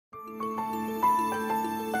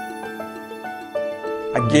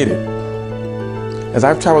I get it. As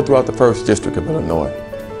I've traveled throughout the 1st District of Illinois,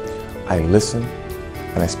 I listen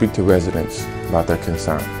and I speak to residents about their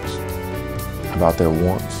concerns, about their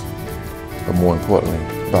wants, but more importantly,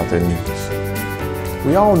 about their needs.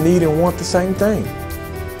 We all need and want the same thing,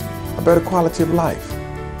 a better quality of life.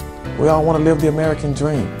 We all want to live the American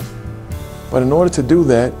dream. But in order to do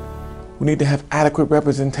that, we need to have adequate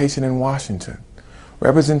representation in Washington.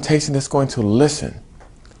 Representation that's going to listen,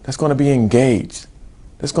 that's going to be engaged,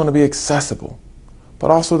 that's going to be accessible,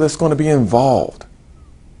 but also that's going to be involved.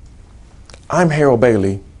 I'm Harold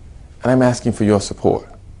Bailey, and I'm asking for your support.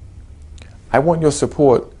 I want your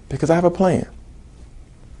support because I have a plan.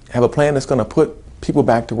 I have a plan that's going to put people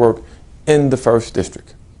back to work in the 1st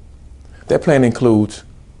District. That plan includes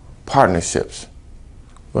partnerships.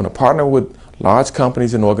 We're going to partner with large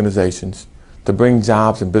companies and organizations to bring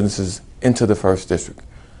jobs and businesses into the 1st District,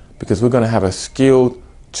 because we're going to have a skilled,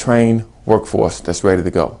 trained workforce that's ready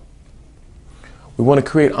to go. We want to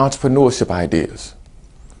create entrepreneurship ideas.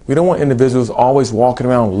 We don't want individuals always walking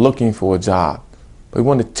around looking for a job, but we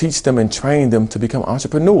want to teach them and train them to become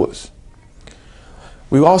entrepreneurs.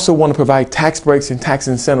 We also want to provide tax breaks and tax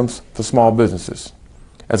incentives for small businesses.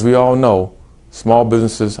 As we all know, small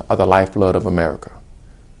businesses are the lifeblood of America.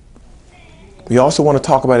 We also want to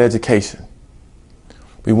talk about education.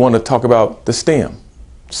 We want to talk about the STEM,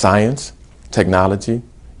 science, technology,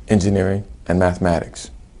 engineering, and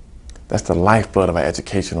mathematics. That's the lifeblood of our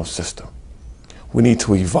educational system. We need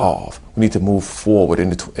to evolve. We need to move forward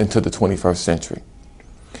into the 21st century.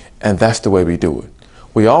 And that's the way we do it.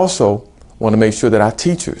 We also want to make sure that our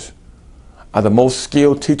teachers are the most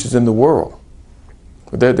skilled teachers in the world.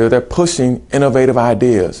 They're pushing innovative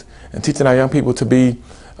ideas and teaching our young people to be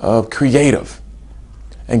creative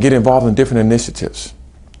and get involved in different initiatives.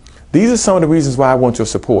 These are some of the reasons why I want your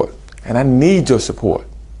support, and I need your support.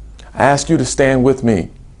 I ask you to stand with me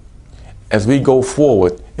as we go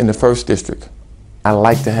forward in the 1st District. I'd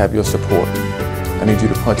like to have your support. I need you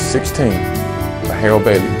to punch 16 for Harold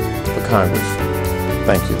Bailey for Congress.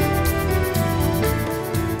 Thank you.